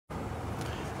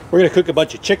We're going to cook a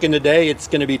bunch of chicken today. It's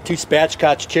going to be 2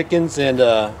 spatchcock chickens and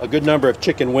a good number of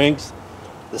chicken wings.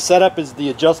 The setup is the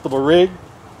adjustable rig,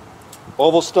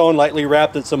 oval stone lightly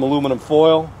wrapped in some aluminum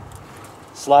foil,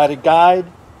 slided guide,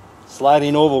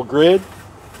 sliding oval grid,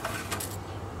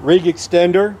 rig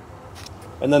extender,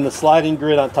 and then the sliding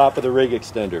grid on top of the rig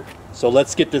extender. So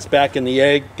let's get this back in the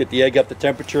egg, get the egg up to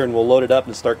temperature, and we'll load it up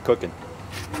and start cooking.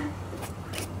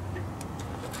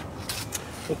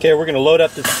 Okay, we're going to load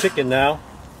up this chicken now.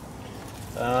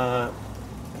 I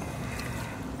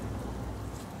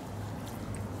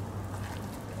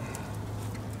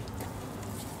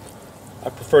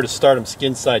prefer to start them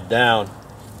skin side down.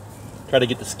 Try to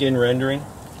get the skin rendering.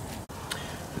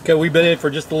 Okay, we've been in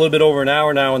for just a little bit over an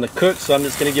hour now in the cook, so I'm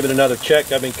just going to give it another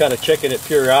check. I've been kind of checking it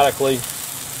periodically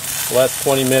the last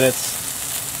 20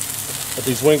 minutes. But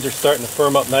these wings are starting to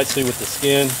firm up nicely with the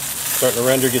skin, starting to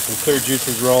render, get some clear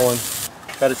juices rolling.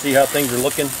 Try to see how things are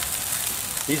looking.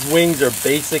 These wings are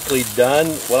basically done.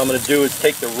 What I'm going to do is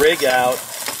take the rig out,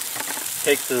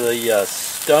 take the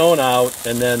stone out,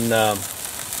 and then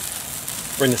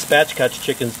bring the spatchcock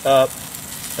chickens up,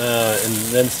 and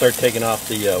then start taking off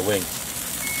the wings.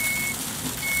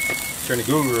 Turn the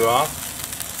guru off.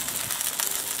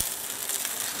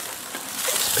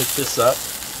 Just pick this up,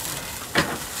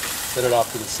 set it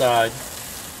off to the side.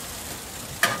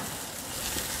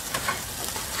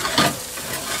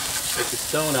 Take the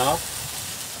stone off.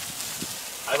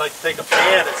 I like to take a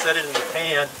pan and set it in the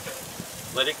pan,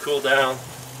 let it cool down.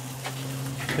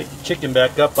 Pick the chicken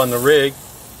back up on the rig,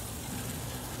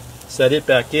 set it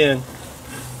back in.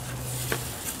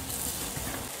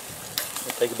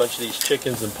 I'll take a bunch of these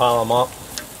chickens and pile them up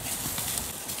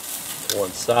to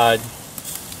one side.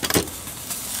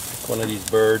 Pick one of these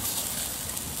birds,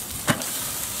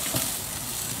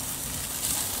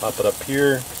 pop it up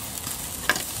here,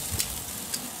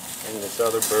 and this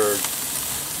other bird.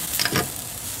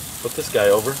 Flip this guy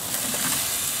over.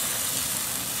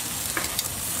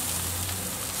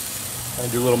 Kind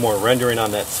of do a little more rendering on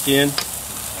that skin.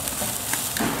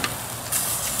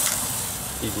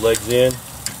 These legs in.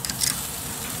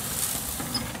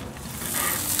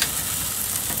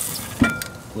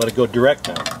 Let it go direct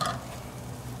now.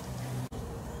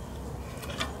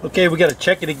 Okay, we got to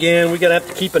check it again. We got to have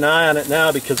to keep an eye on it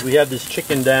now because we have this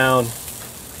chicken down.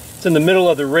 It's in the middle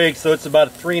of the rig, so it's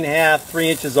about 3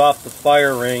 inches off the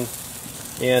fire ring,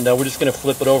 and we're just going to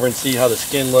flip it over and see how the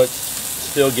skin looks.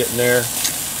 Still getting there.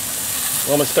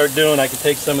 What I'm going to start doing, I can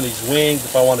take some of these wings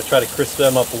if I want to try to crisp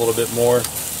them up a little bit more.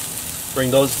 Bring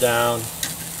those down.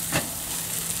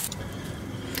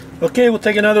 Okay, we'll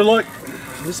take another look.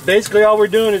 This is basically all we're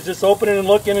doing is just opening and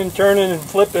looking and turning and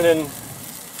flipping and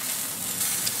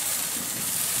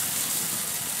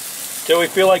until we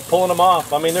feel like pulling them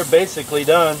off. I mean, they're basically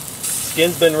done.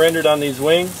 Skin's been rendered on these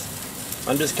wings.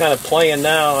 I'm just kind of playing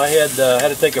now. I had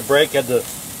to take a break. Had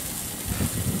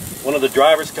one of the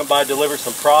drivers come by deliver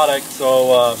some product,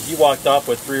 so he walked off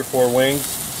with 3 or 4 wings.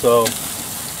 So,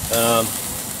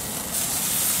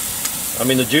 I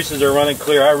mean, the juices are running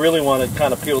clear. I really want to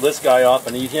kind of peel this guy off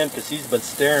and eat him because he's been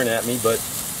staring at me, but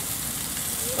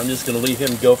I'm just going to leave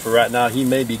him go for right now. He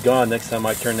may be gone next time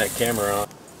I turn that camera on.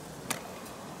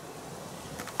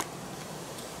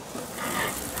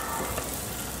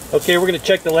 Okay, we're going to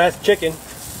check the last chicken,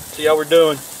 see how we're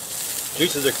doing.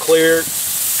 Juices are clear,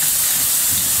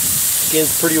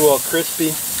 skin's pretty well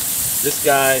crispy. This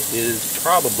guy is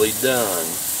probably done.